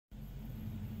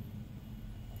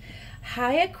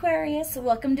Hi Aquarius,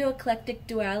 welcome to Eclectic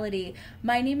Duality.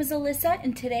 My name is Alyssa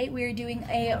and today we are doing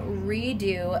a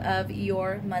redo of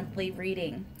your monthly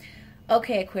reading.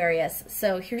 Okay Aquarius,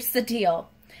 so here's the deal.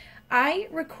 I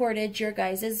recorded your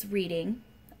guys' reading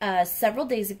several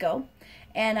days ago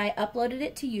and I uploaded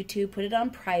it to YouTube, put it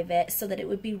on private so that it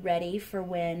would be ready for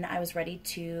when I was ready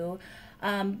to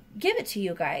give it to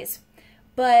you guys.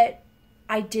 But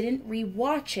I didn't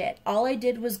rewatch it. All I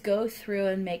did was go through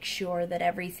and make sure that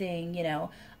everything,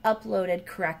 uploaded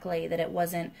correctly, that it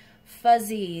wasn't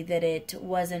fuzzy, that it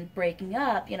wasn't breaking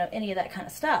up, any of that kind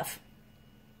of stuff.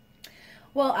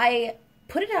 Well, I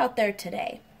put it out there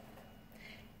today.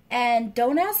 And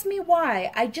don't ask me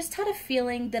why. I just had a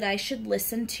feeling that I should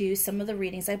listen to some of the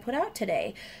readings I put out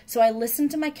today. So I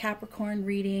listened to my Capricorn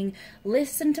reading,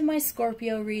 listened to my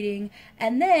Scorpio reading,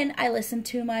 and then I listened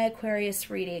to my Aquarius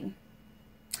reading.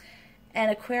 And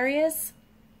Aquarius,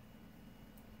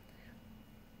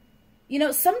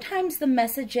 sometimes the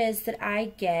messages that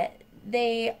I get,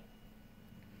 they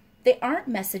aren't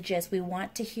messages we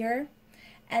want to hear,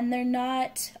 and they're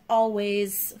not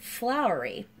always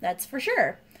flowery, that's for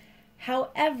sure.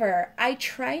 However, I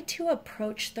try to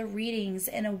approach the readings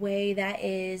in a way that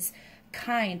is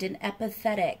kind and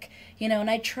empathetic, and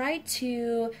I try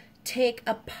to take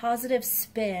a positive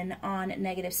spin on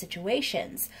negative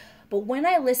situations. But when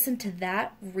I listened to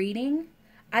that reading,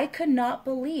 I could not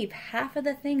believe half of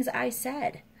the things I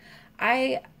said.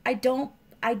 I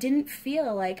didn't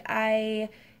feel like I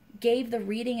gave the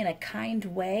reading in a kind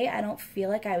way. I don't feel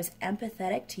like I was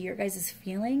empathetic to your guys'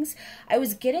 feelings. I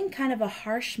was getting kind of a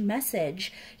harsh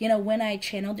message, when I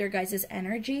channeled your guys'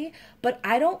 energy, but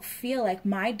I don't feel like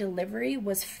my delivery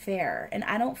was fair, and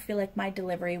I don't feel like my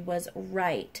delivery was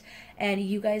right, and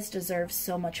you guys deserve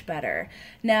so much better.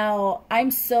 Now,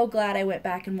 I'm so glad I went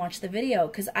back and watched the video,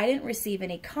 because I didn't receive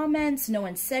any comments, no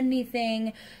one said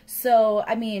anything, so,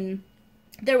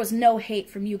 there was no hate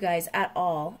from you guys at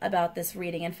all about this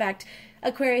reading. In fact,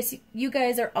 Aquarius, you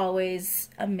guys are always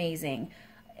amazing,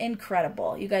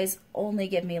 incredible. You guys only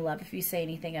give me love if you say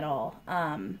anything at all.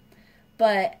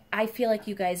 But I feel like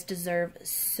you guys deserve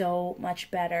so much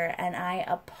better, and I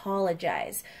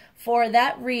apologize for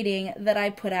that reading that I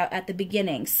put out at the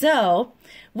beginning. So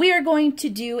we are going to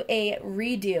do a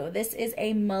redo. This is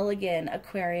a mulligan,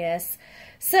 Aquarius.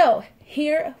 So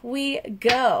here we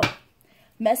go.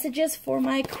 Messages for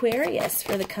my Aquarius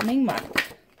for the coming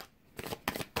month.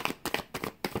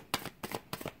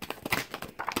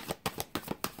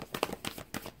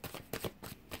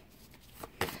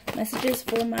 Messages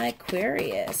for my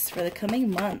Aquarius for the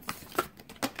coming month.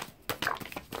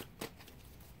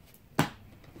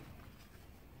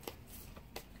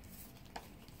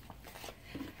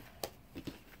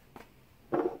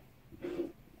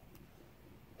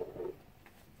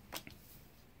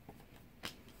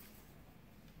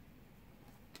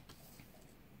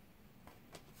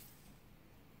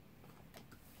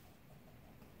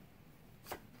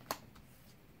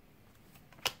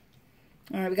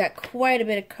 All right, we got quite a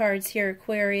bit of cards here,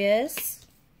 Aquarius.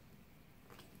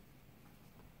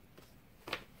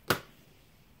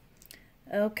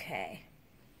 Okay.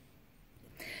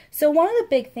 So one of the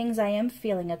big things I am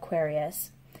feeling,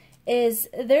 Aquarius, is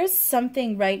there's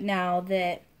something right now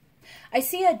that I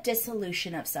see a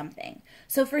dissolution of something.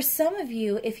 So for some of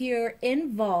you, if you're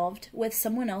involved with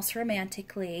someone else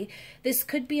romantically, this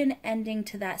could be an ending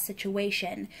to that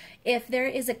situation. If there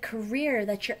is a career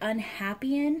that you're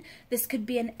unhappy in, this could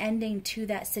be an ending to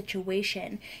that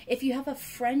situation. If you have a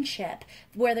friendship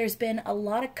where there's been a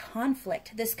lot of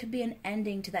conflict, this could be an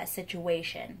ending to that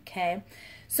situation, okay?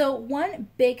 So one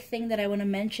big thing that I want to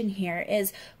mention here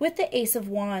is with the Ace of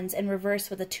Wands in reverse,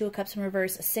 with the Two of Cups in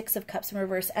reverse, Six of Cups in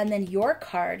reverse, and then your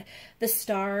card, the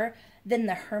Star, then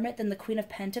the Hermit, then the Queen of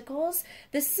Pentacles,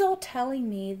 this is all telling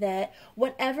me that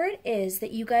whatever it is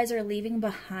that you guys are leaving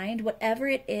behind, whatever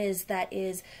it is that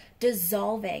is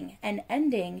dissolving and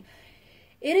ending,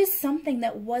 it is something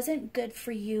that wasn't good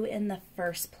for you in the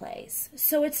first place.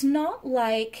 So it's not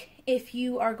like if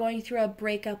you are going through a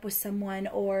breakup with someone,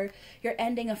 or you're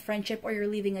ending a friendship, or you're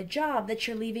leaving a job, that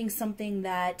you're leaving something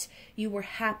that you were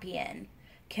happy in.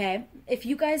 Okay, if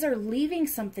you guys are leaving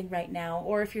something right now,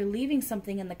 or if you're leaving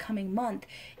something in the coming month,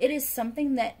 it is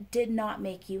something that did not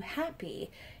make you happy.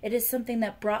 It is something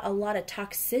that brought a lot of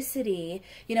toxicity,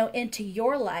 into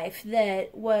your life,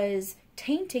 that was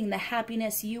tainting the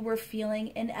happiness you were feeling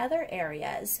in other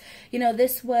areas.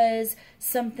 This was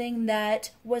something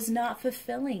that was not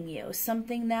fulfilling you,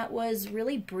 something that was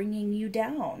really bringing you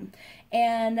down.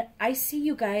 And I see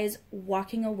you guys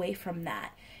walking away from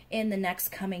that. in the next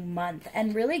coming month,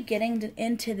 and really getting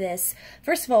into this,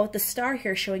 first of all, with the star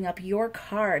here showing up, your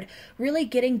card, really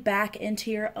getting back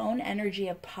into your own energy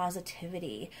of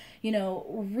positivity, you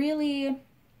know, really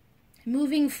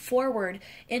moving forward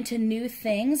into new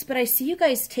things. But I see you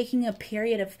guys taking a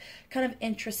period of kind of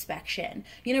introspection,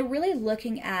 you know, really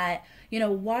looking at, you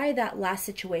know, why that last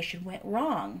situation went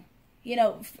wrong. You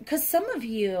know, because some of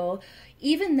you,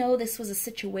 even though this was a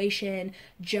situation,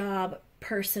 job,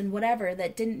 person, whatever,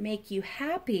 that didn't make you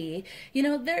happy, you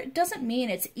know, there doesn't mean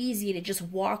it's easy to just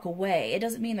walk away. It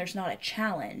doesn't mean there's not a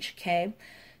challenge, okay?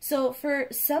 So for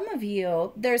some of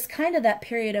you, there's kind of that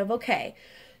period of, okay,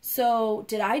 so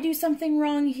did I do something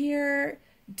wrong here?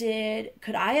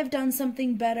 Could I have done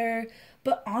something better?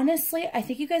 But honestly, I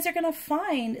think you guys are going to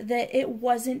find that it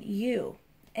wasn't you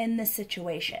in this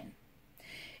situation.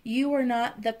 You were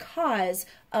not the cause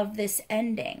of this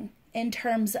ending in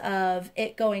terms of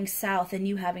it going south and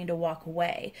you having to walk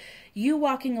away. You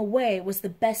walking away was the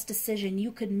best decision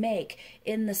you could make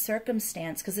in the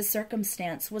circumstance, because the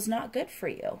circumstance was not good for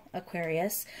you,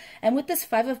 Aquarius. And with this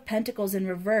 5 of Pentacles in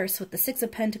reverse, with the 6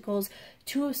 of Pentacles,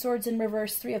 2 of Swords in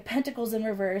reverse, 3 of Pentacles in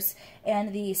reverse,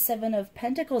 and the 7 of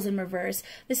Pentacles in reverse,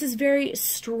 this is very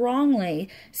strongly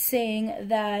saying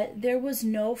that there was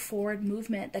no forward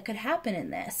movement that could happen in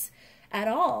this at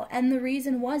all. And the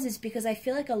reason is because I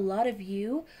feel like a lot of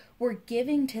you were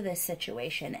giving to this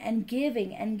situation and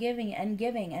giving and giving and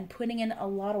giving and putting in a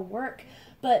lot of work,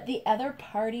 but the other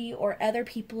party or other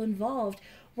people involved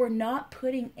were not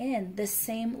putting in the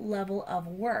same level of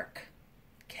work,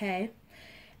 okay?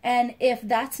 And if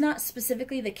that's not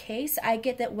specifically the case, I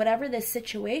get that whatever this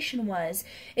situation was,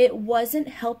 it wasn't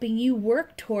helping you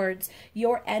work towards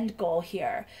your end goal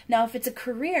here. Now, if it's a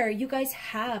career, you guys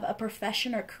have a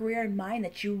profession or career in mind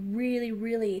that you really,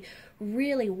 really,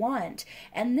 really want.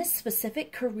 And this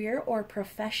specific career or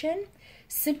profession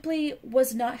simply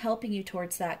was not helping you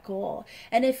towards that goal.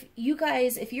 And if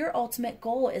your ultimate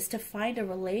goal is to find a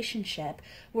relationship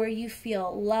where you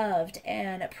feel loved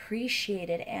and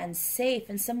appreciated and safe,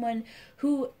 and someone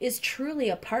who is truly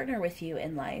a partner with you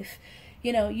in life,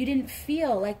 you know, you didn't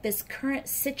feel like this current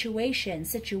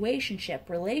situationship,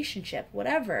 relationship,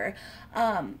 whatever,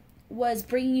 was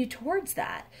bringing you towards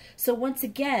that. So once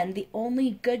again, the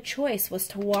only good choice was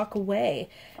to walk away.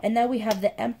 And now we have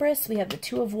the Empress, we have the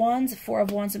 2 of Wands, 4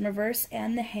 of Wands in reverse,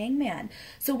 and the Hangman.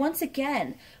 So once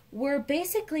again, we're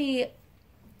basically,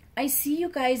 I see you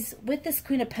guys with this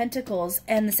Queen of Pentacles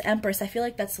and this Empress, I feel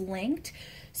like that's linked.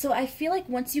 So I feel like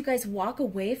once you guys walk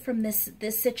away from this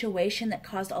situation that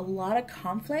caused a lot of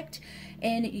conflict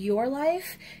in your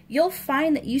life, you'll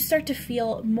find that you start to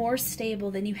feel more stable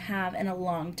than you have in a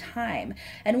long time.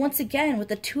 And once again, with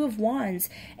the 2 of Wands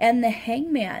and the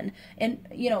Hangman, and,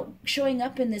 you know, showing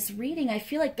up in this reading, I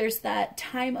feel like there's that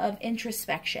time of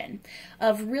introspection,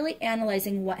 of really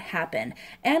analyzing what happened,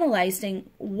 analyzing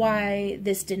why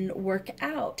this didn't work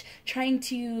out, trying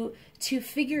to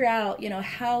figure out, you know,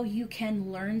 how you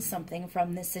can learn something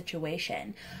from this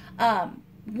situation.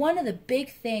 One of the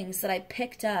big things that I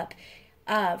picked up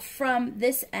from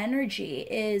this energy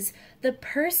is the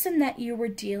person that you were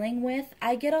dealing with.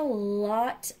 I get a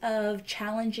lot of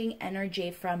challenging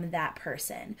energy from that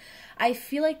person. I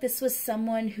feel like this was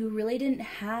someone who really didn't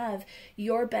have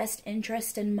your best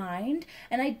interest in mind,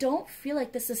 and I don't feel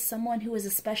like this is someone who is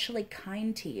especially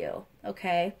kind to you,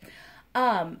 okay?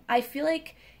 I feel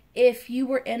like if you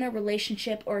were in a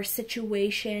relationship or a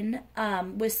situation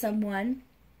with someone,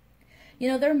 you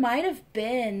know, there might have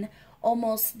been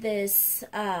almost this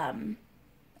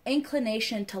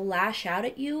inclination to lash out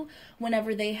at you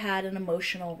whenever they had an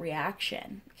emotional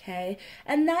reaction, okay?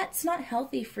 And that's not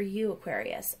healthy for you,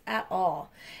 Aquarius, at all.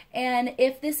 And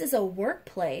if this is a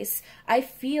workplace, I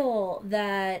feel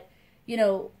that, you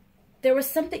know, there was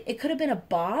something, it could have been a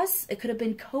boss, it could have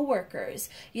been coworkers,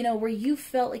 you know, where you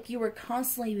felt like you were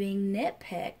constantly being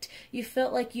nitpicked. You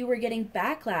felt like you were getting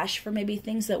backlash for maybe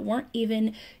things that weren't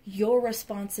even your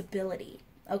responsibility,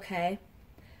 okay,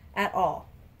 at all.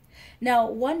 Now,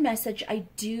 one message I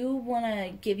do want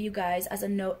to give you guys as a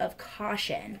note of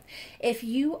caution. If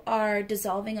you are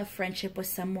dissolving a friendship with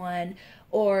someone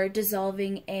or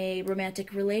dissolving a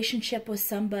romantic relationship with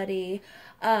somebody,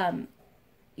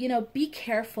 you know, be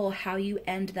careful how you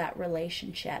end that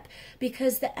relationship,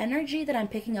 because the energy that I'm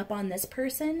picking up on this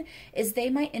person is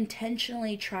they might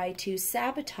intentionally try to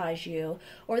sabotage you,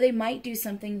 or they might do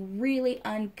something really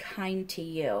unkind to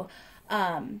you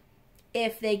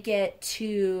if they get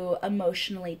too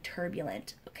emotionally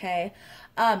turbulent, okay?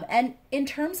 And in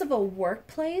terms of a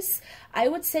workplace, I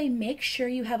would say make sure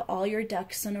you have all your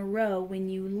ducks in a row when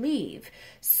you leave.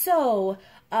 So,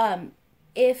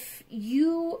 if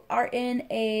you are in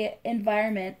a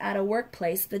environment at a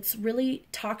workplace that's really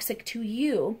toxic to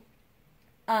you,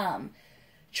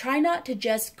 try not to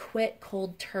just quit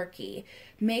cold turkey.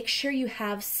 Make sure you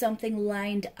have something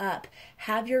lined up.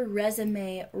 Have your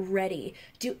resume ready.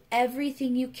 Do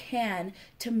everything you can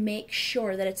to make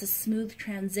sure that it's a smooth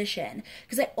transition.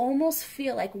 Because I almost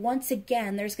feel like, once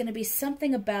again, there's going to be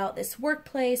something about this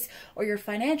workplace or your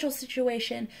financial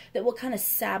situation that will kind of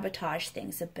sabotage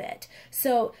things a bit.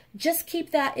 So just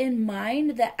keep that in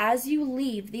mind, that as you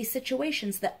leave these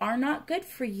situations that are not good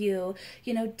for you,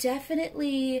 you know,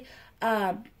 definitely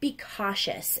be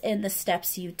cautious in the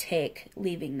steps you take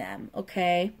leaving them,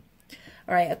 okay?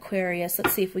 All right, Aquarius,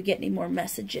 let's see if we get any more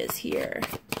messages here.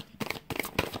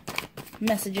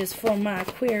 Messages for my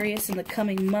Aquarius in the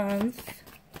coming month.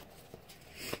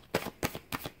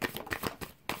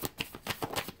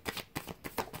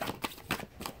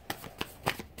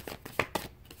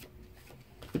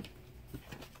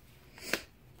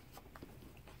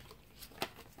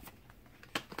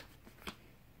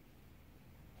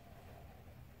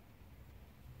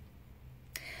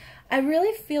 I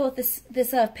really feel with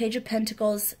this Page of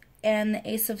Pentacles and the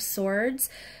Ace of Swords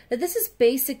that this is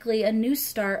basically a new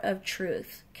start of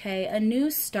truth, okay? A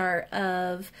new start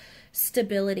of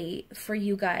stability for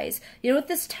you guys. You know, with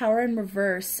this Tower in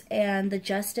reverse and the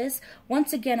Justice,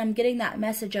 once again, I'm getting that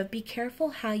message of be careful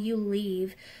how you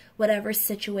leave whatever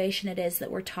situation it is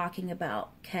that we're talking about,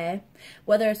 okay?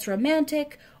 Whether it's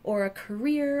romantic or a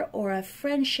career or a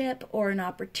friendship or an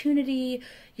opportunity,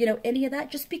 you know, any of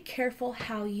that, just be careful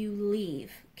how you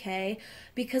leave, okay?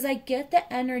 Because I get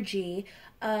the energy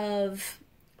of,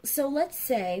 so let's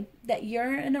say that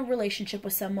you're in a relationship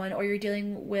with someone, or you're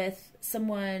dealing with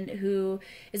someone who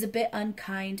is a bit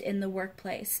unkind in the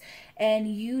workplace, and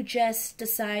you just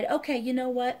decide, okay, you know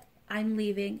what? I'm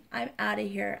leaving. I'm out of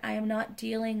here. I am not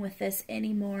dealing with this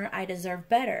anymore. I deserve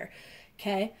better.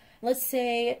 Okay? Let's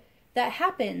say that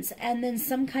happens, and then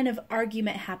some kind of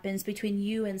argument happens between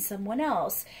you and someone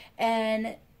else.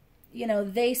 And, you know,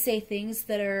 they say things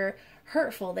that are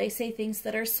hurtful. They say things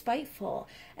that are spiteful.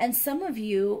 And some of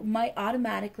you might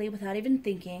automatically, without even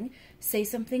thinking, say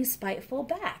something spiteful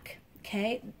back.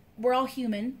 Okay? We're all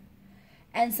human.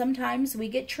 And sometimes we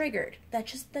get triggered. That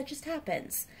just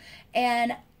happens.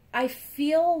 And I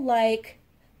feel like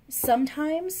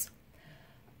sometimes,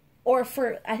 or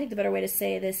I think the better way to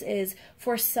say this is,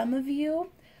 for some of you,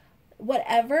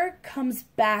 whatever comes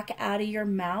back out of your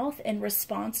mouth in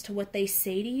response to what they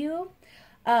say to you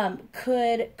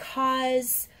could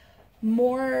cause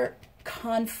more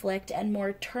conflict and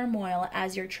more turmoil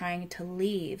as you're trying to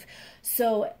leave.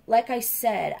 So like I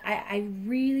said, I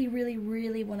really, really,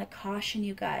 really want to caution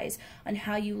you guys on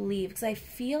how you leave, because I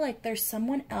feel like there's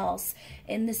someone else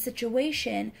in this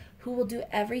situation who will do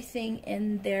everything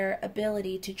in their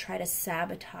ability to try to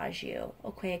sabotage you,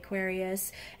 okay,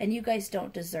 Aquarius? And you guys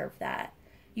don't deserve that.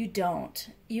 You don't.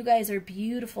 You guys are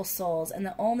beautiful souls, and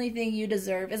the only thing you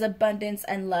deserve is abundance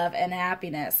and love and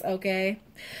happiness, okay?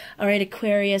 All right,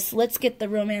 Aquarius, let's get the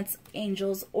Romance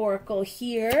Angels Oracle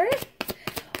here.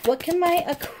 What can my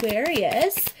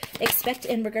Aquarius expect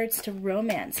in regards to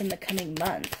romance in the coming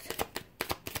month?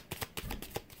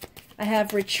 I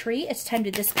have retreat. It's time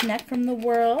to disconnect from the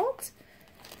world.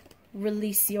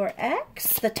 Release your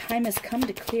ex. The time has come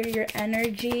to clear your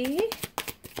energy.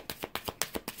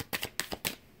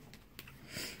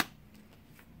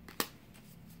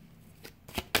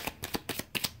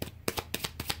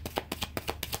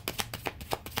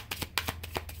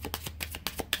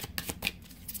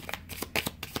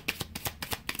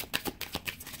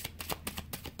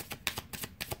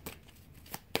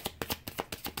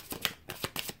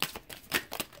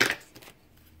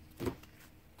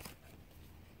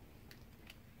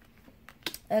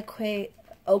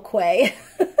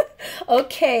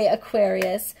 Okay,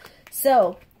 Aquarius.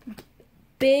 So,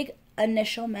 big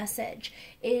initial message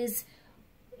is,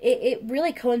 it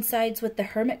really coincides with the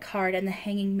Hermit card and the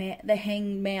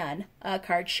Hangman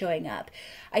card showing up.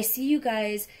 I see you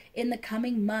guys in the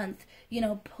coming month, you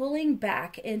know, pulling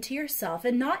back into yourself,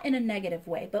 and not in a negative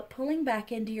way, but pulling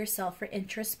back into yourself for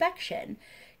introspection,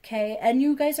 okay? And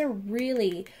you guys are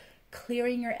really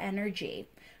clearing your energy,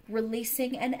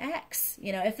 releasing an ex,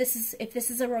 you know, if this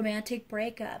is a romantic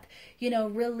breakup, you know,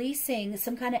 releasing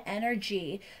some kind of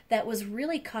energy that was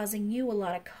really causing you a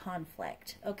lot of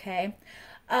conflict, okay?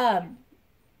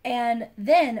 And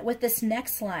then with this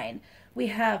next line, we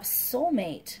have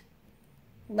soulmate,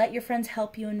 let your friends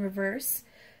help you in reverse,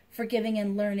 forgiving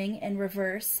and learning in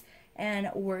reverse, and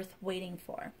worth waiting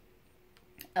for.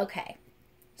 Okay,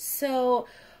 so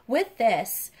with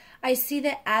this, I see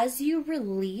that as you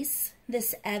release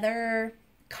this other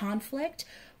conflict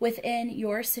within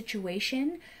your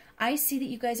situation, I see that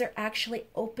you guys are actually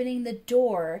opening the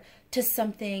door to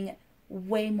something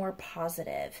way more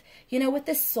positive. You know, with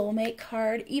this soulmate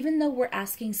card, even though we're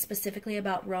asking specifically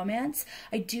about romance,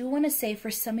 I do want to say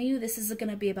for some of you, this is going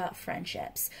to be about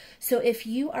friendships. So if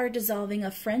you are dissolving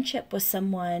a friendship with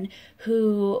someone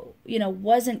who, you know,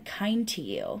 wasn't kind to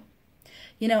you,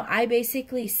 you know, I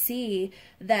basically see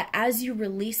that as you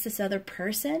release this other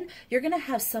person, you're going to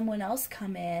have someone else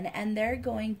come in and they're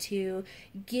going to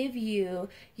give you,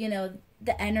 you know,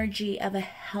 the energy of a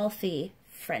healthy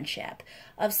friendship,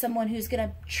 of someone who's going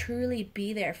to truly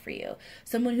be there for you,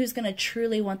 someone who's going to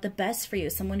truly want the best for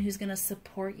you, someone who's going to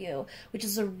support you, which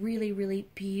is a really, really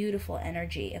beautiful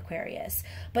energy, Aquarius.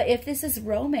 But if this is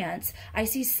romance, I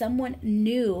see someone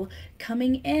new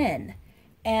coming in,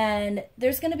 and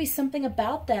there's going to be something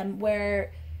about them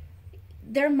where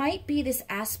there might be this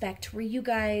aspect where you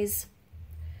guys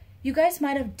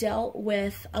might have dealt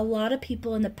with a lot of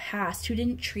people in the past who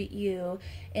didn't treat you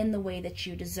in the way that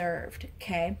you deserved,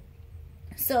 okay?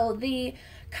 So the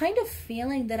kind of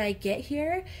feeling that I get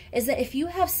here is that if you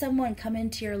have someone come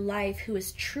into your life who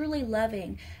is truly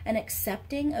loving and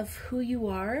accepting of who you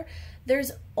are,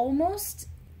 there's almost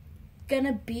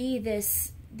gonna be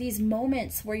these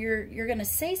moments where you're gonna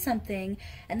say something,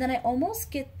 and then I almost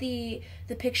get the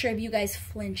picture of you guys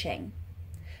flinching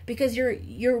because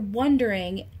you're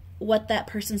wondering what that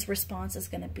person's response is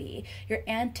going to be. You're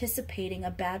anticipating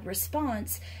a bad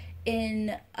response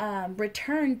in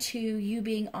return to you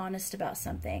being honest about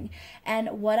something.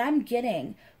 And what I'm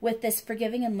getting with this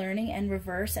forgiving and learning and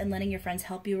reverse and letting your friends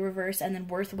help you reverse and then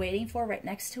worth waiting for right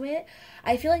next to it,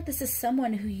 I feel like this is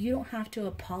someone who you don't have to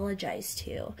apologize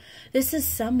to. This is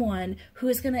someone who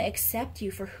is going to accept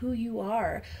you for who you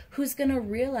are, who's going to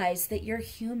realize that you're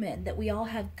human, that we all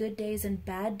have good days and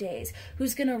bad days,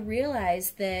 who's going to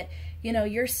realize that, you know,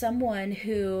 you're someone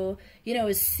who, you know,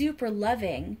 is super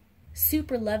loving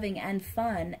and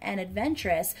fun and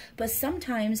adventurous, but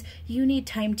sometimes you need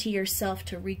time to yourself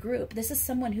to regroup. This is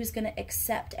someone who's going to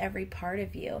accept every part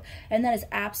of you, and that is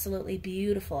absolutely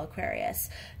beautiful, Aquarius.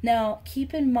 Now,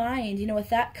 keep in mind, you know, with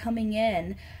that coming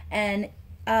in, and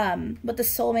with the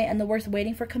soulmate and the worth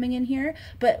waiting for coming in here,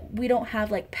 but we don't have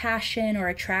like passion or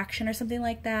attraction or something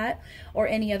like that, or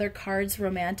any other cards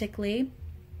romantically.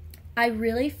 I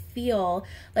really feel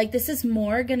like this is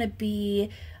more going to be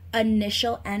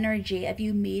initial energy of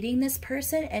you meeting this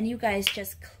person and you guys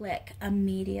just click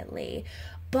immediately.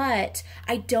 But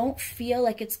I don't feel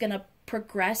like it's gonna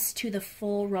progress to the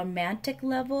full romantic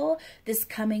level this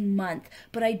coming month,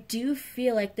 but I do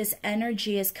feel like this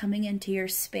energy is coming into your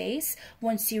space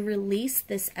once you release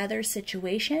this other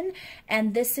situation,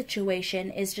 and this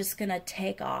situation is just gonna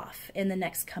take off in the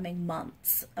next coming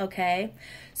months, okay?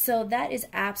 So that is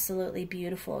absolutely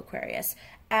beautiful, Aquarius.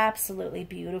 Absolutely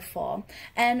beautiful.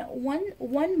 And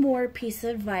one more piece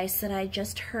of advice that I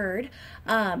just heard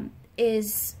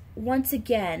is, once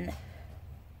again,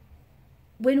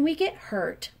 when we get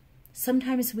hurt,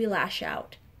 sometimes we lash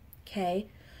out, okay?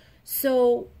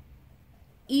 So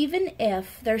even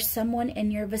if there's someone in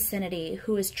your vicinity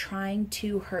who is trying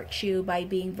to hurt you by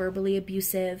being verbally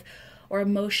abusive or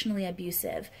emotionally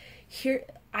abusive, here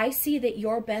I see that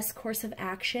your best course of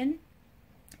action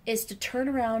is to turn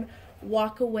around,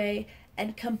 walk away,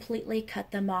 and completely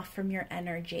cut them off from your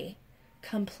energy.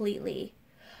 Completely.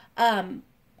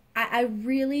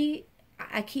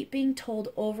 I keep being told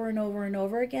over and over and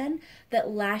over again that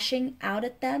lashing out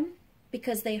at them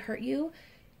because they hurt you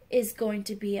is going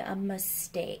to be a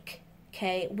mistake.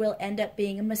 Okay? Will end up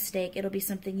being a mistake. It'll be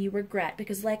something you regret,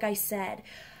 because like I said,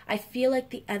 I feel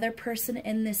like the other person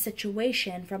in this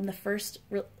situation from the first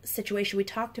situation we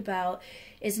talked about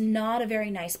is not a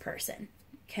very nice person.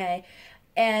 Okay,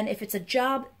 and if it's a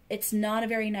job, it's not a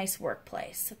very nice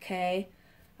workplace, okay?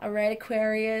 All right,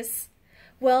 Aquarius.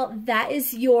 Well, that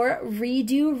is your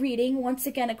redo reading. Once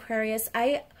again, Aquarius,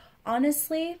 I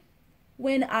honestly,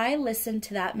 when I listened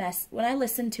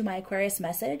to my Aquarius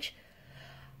message,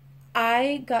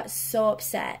 I got so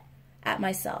upset at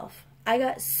myself. I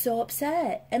got so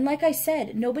upset. And like I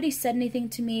said, nobody said anything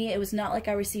to me. It was not like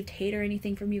I received hate or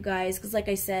anything from you guys, because like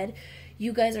I said,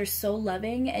 you guys are so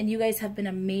loving and you guys have been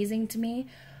amazing to me.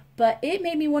 But it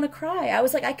made me want to cry. I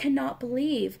was like, I cannot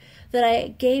believe that I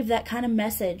gave that kind of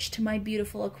message to my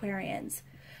beautiful Aquarians.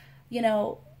 You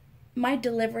know, my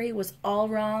delivery was all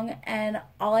wrong, and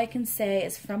all I can say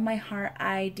is from my heart,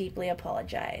 I deeply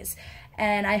apologize.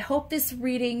 And I hope this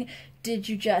reading did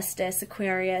you justice,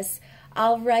 Aquarius.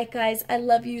 All right, guys, I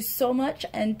love you so much,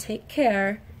 and take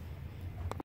care.